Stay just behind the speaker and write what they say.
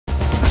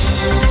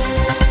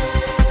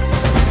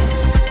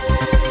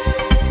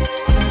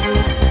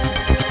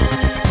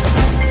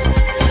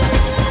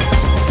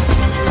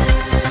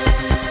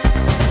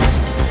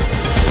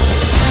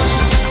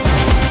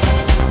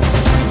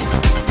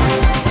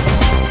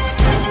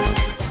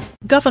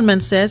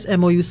Government says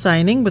MOU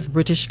signing with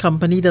British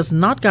company does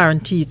not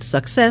guarantee its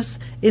success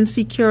in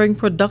securing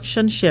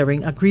production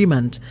sharing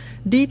agreement.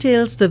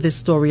 Details to this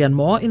story and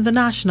more in the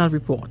National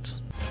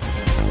Report.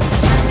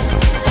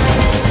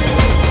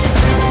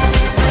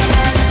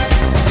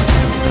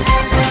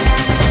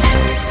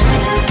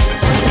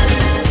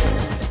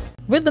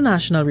 With the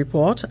National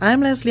Report, I'm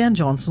Leslie Ann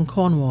Johnson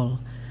Cornwall.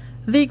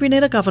 The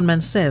Grenada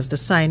government says the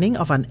signing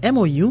of an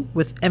MOU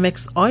with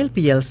MX Oil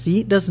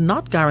PLC does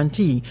not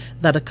guarantee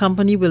that a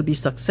company will be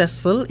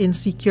successful in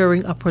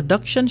securing a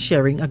production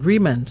sharing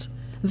agreement.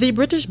 The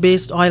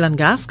British-based oil and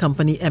gas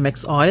company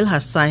MX Oil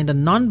has signed a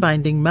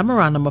non-binding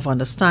memorandum of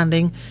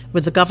understanding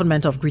with the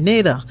government of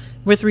Grenada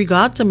with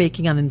regard to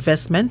making an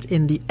investment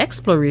in the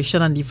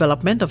exploration and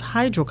development of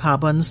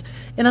hydrocarbons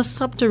in a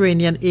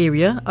subterranean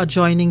area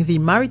adjoining the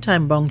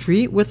maritime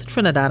boundary with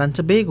Trinidad and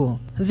Tobago.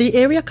 The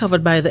area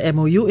covered by the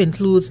MOU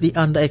includes the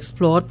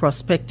underexplored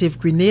prospective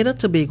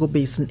Grenada-Tobago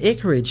Basin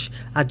acreage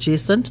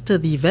adjacent to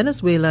the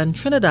Venezuelan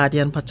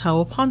Trinidadian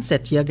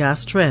Patao-Poinsettia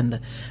gas trend.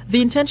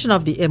 The intention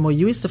of the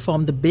MOU is to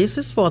form the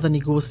basis for the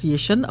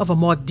negotiation of a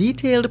more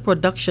detailed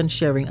production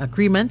sharing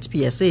agreement,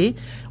 PSA,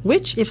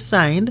 which, if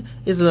signed,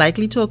 is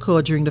likely to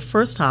occur during the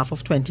first half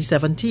of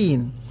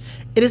 2017.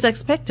 It is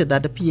expected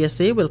that the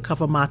PSA will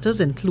cover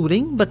matters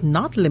including, but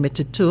not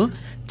limited to,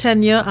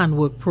 tenure and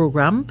work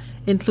program,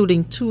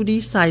 including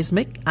 2D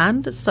seismic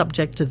and,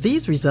 subject to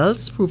these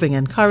results proving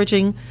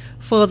encouraging,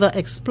 further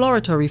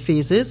exploratory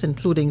phases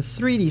including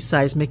 3D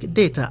seismic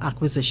data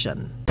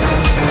acquisition.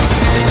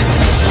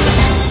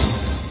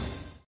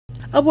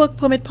 A work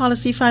permit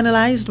policy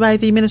finalized by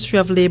the Ministry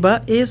of Labour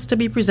is to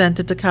be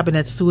presented to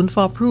Cabinet soon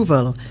for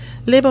approval.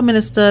 Labour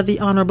Minister the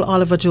Honourable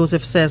Oliver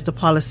Joseph says the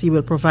policy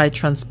will provide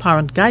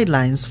transparent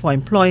guidelines for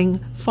employing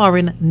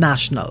foreign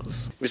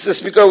nationals. Mr.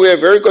 Speaker, we are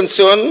very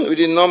concerned with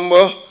the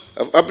number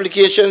of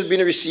applications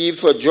being received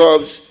for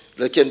jobs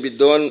that can be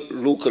done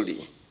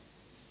locally.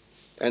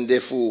 And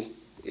therefore,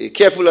 a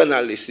careful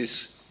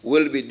analysis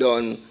will be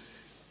done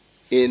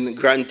in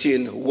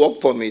granting work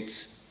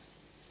permits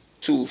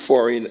to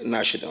foreign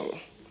nationals.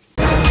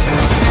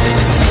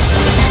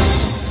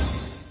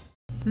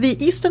 The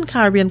Eastern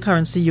Caribbean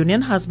Currency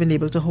Union has been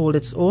able to hold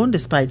its own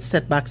despite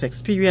setbacks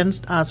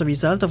experienced as a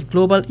result of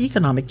global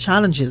economic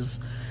challenges.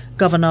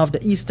 Governor of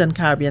the Eastern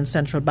Caribbean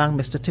Central Bank,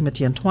 Mr.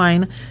 Timothy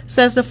Antwine,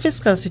 says the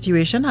fiscal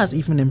situation has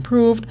even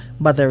improved,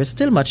 but there is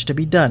still much to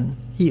be done.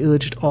 He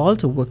urged all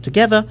to work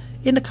together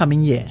in the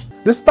coming year.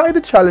 Despite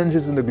the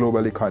challenges in the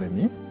global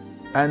economy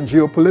and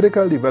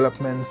geopolitical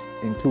developments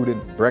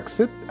including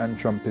Brexit and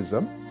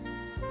Trumpism,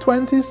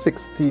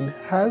 2016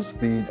 has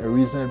been a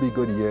reasonably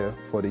good year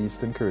for the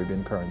Eastern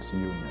Caribbean Currency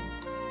Union.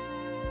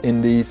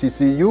 In the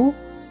ECCU,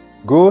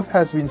 growth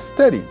has been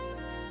steady,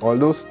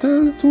 although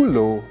still too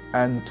low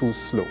and too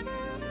slow.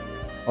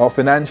 Our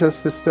financial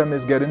system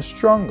is getting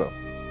stronger.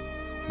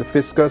 The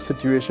fiscal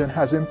situation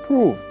has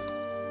improved,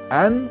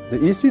 and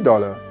the EC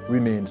dollar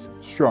remains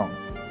strong.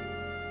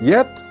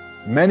 Yet,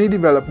 many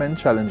development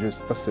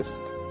challenges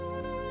persist.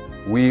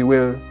 We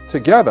will,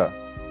 together,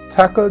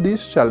 tackle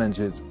these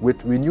challenges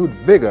with renewed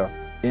vigor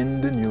in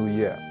the new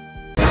year.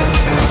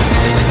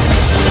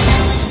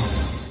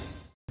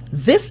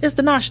 This is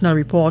the National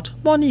Report.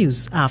 More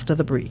news after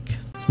the break.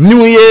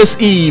 New Year's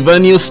Eve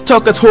and you're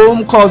stuck at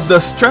home cause the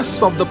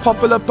stress of the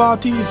popular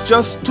party is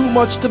just too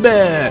much to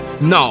bear.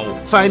 Now,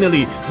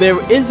 finally, there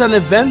is an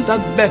event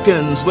that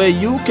beckons where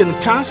you can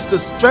cast the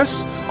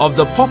stress of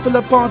the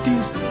popular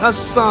parties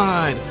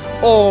aside.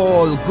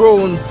 All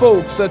grown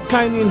folks are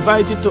kindly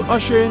invited to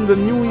usher in the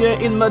new year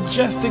in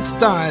majestic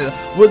style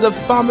with a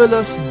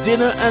fabulous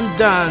dinner and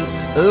dance,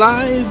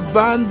 live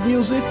band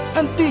music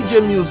and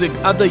DJ music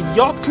at the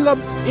Yacht Club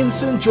in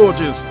St.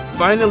 George's.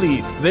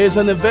 Finally, there's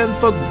an event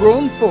for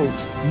grown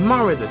folks,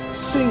 married,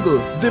 single,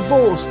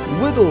 divorced,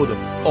 widowed,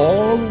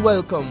 all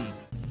welcome.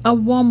 A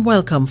warm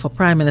welcome for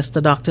Prime Minister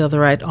Dr. the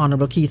Right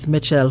Honourable Keith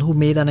Mitchell, who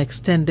made an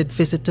extended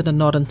visit to the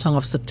northern tongue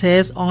of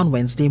Sautez on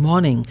Wednesday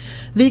morning.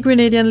 The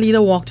Grenadian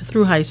leader walked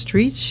through high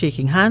streets,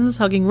 shaking hands,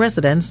 hugging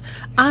residents,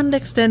 and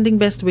extending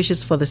best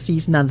wishes for the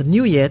season and the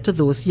new year to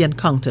those he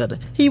encountered.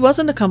 He was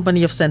in the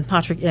company of St.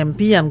 Patrick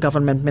MP and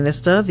Government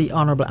Minister, the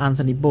Honourable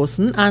Anthony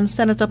Boson, and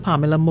Senator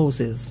Pamela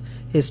Moses.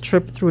 His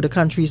trip through the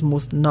country's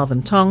most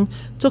northern tongue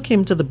took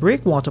him to the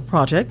Breakwater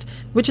Project,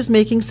 which is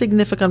making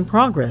significant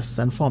progress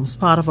and forms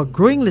part of a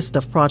growing list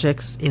of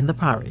projects in the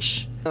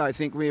parish. I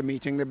think we are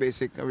meeting the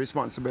basic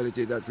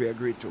responsibility that we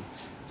agreed to.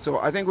 So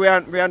I think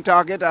we're on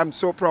target. I'm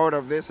so proud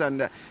of this,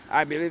 and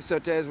I believe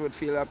Sautez would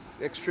feel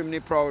extremely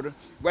proud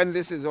when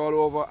this is all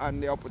over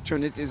and the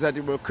opportunities that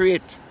it will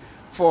create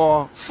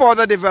for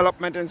further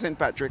development in St.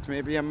 Patrick's,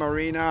 maybe a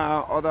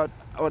marina or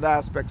other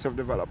aspects of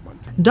development.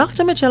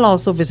 Dr. Mitchell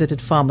also visited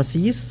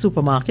pharmacies,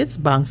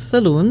 supermarkets, banks,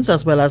 saloons,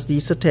 as well as the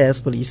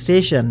Sautez police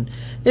station.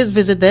 His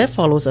visit there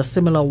follows a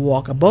similar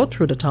walkabout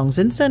through the towns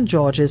in St.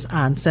 George's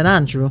and St.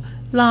 Andrew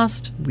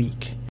last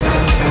week.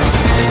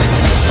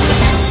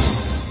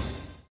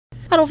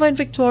 And over in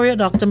Victoria,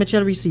 Dr.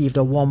 Mitchell received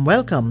a warm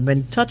welcome when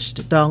he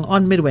touched down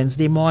on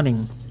mid-Wednesday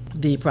morning.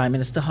 The Prime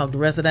Minister hugged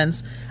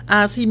residents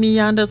as he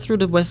meandered through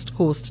the West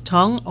Coast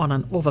town on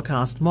an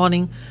overcast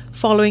morning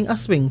following a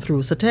swing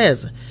through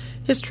Sautez.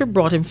 His trip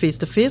brought him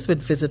face-to-face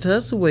with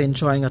visitors who were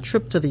enjoying a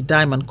trip to the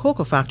Diamond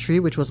Cocoa Factory,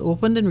 which was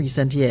opened in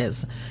recent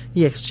years.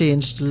 He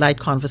exchanged light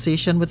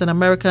conversation with an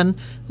American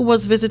who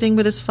was visiting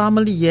with his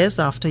family years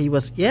after he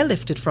was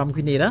airlifted from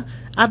Grenada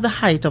at the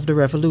height of the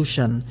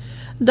revolution.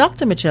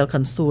 Dr. Mitchell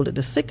consoled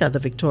the sick at the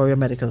Victoria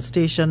Medical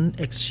Station,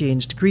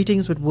 exchanged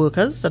greetings with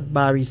workers at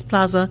Barry's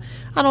Plaza,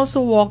 and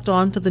also walked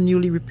on to the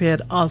newly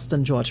repaired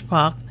Alston George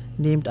Park,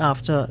 named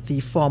after the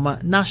former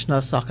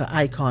national soccer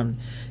icon.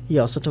 He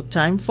also took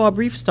time for a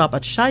brief stop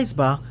at Shies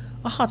Bar,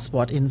 a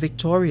hotspot in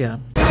Victoria.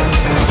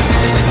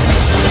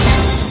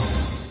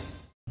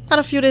 And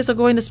a few days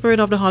ago, in the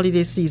spirit of the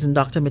holiday season,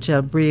 Dr.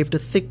 Mitchell braved the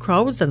thick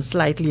crowds and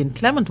slightly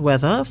inclement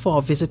weather for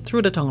a visit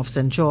through the town of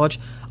St. George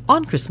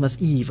on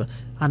Christmas Eve.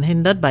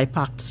 Unhindered by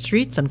packed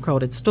streets and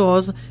crowded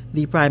stores,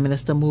 the Prime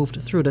Minister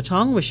moved through the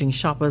town wishing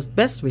shoppers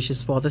best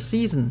wishes for the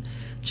season.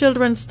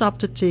 Children stopped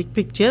to take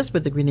pictures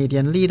with the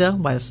Grenadian leader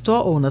while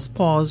store owners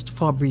paused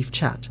for a brief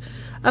chat.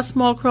 A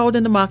small crowd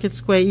in the market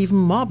square even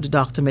mobbed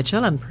Dr.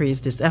 Mitchell and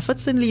praised his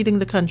efforts in leading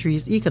the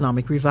country's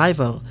economic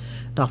revival.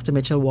 Dr.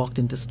 Mitchell walked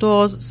into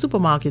stores,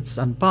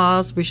 supermarkets and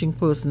bars wishing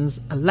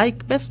persons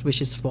alike best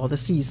wishes for the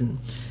season.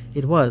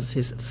 It was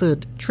his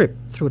third trip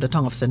through the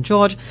town of St.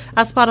 George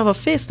as part of a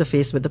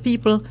face-to-face with the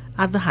people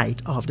at the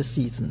height of the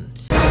season.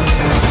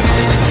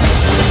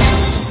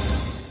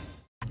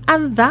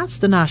 And that's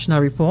the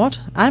National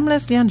Report. I'm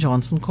Leslie Ann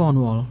Johnson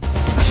Cornwall.